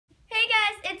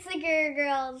Greer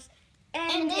Girls.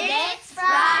 And it's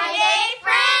Friday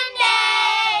Friend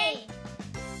Day!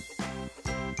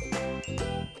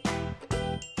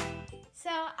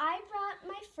 So I brought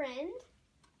my friend.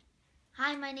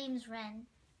 Hi, my name's Ren.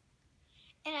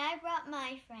 And I brought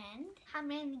my friend. Hi,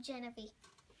 my name's Genevieve.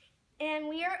 And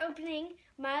we are opening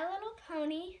My Little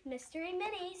Pony Mystery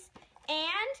Minis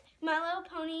and My Little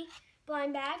Pony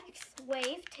Blind Bags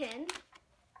Wave 10.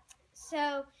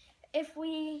 So if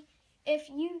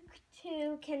you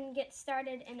two can get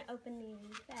started in opening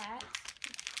that.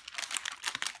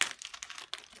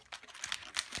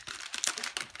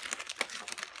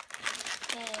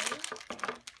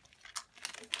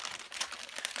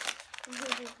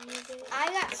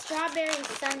 I got Strawberry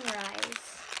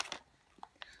Sunrise.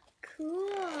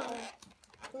 Cool.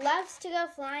 Loves to go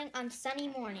flying on sunny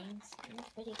mornings. It's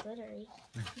pretty glittery.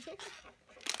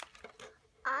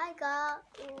 I got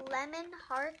Lemon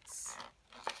Hearts.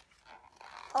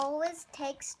 Always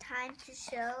takes time to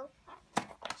show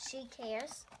she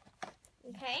cares.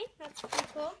 Okay, that's pretty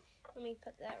cool. Let me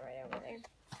put that right over there.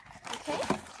 Okay,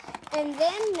 and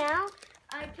then now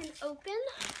I can open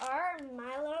our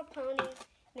My Little Pony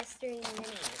Mystery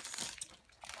Minis.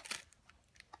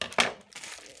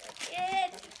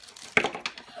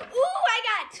 Ooh, I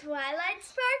got Twilight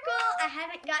Sparkle. I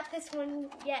haven't got this one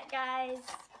yet, guys.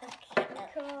 Okay,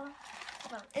 cool.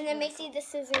 And then Macy, the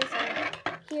scissors are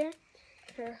here.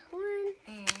 For one.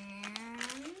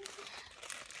 And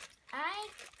I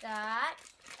got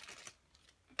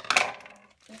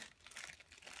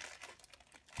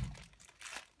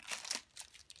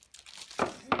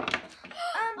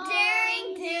Daring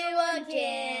Do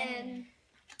Again.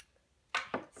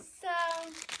 So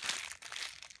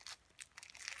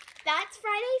that's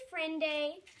Friday Friend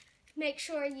Day. Make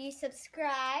sure you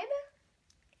subscribe,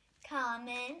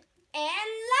 comment,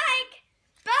 and like.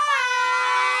 Bye!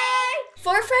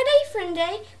 For Friday Friend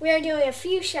Day, we are doing a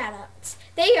few shout-outs.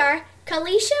 They are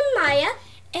Kalisha Maya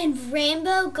and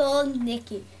Rainbow Gold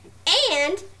Nikki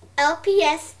and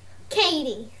LPS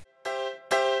Katie.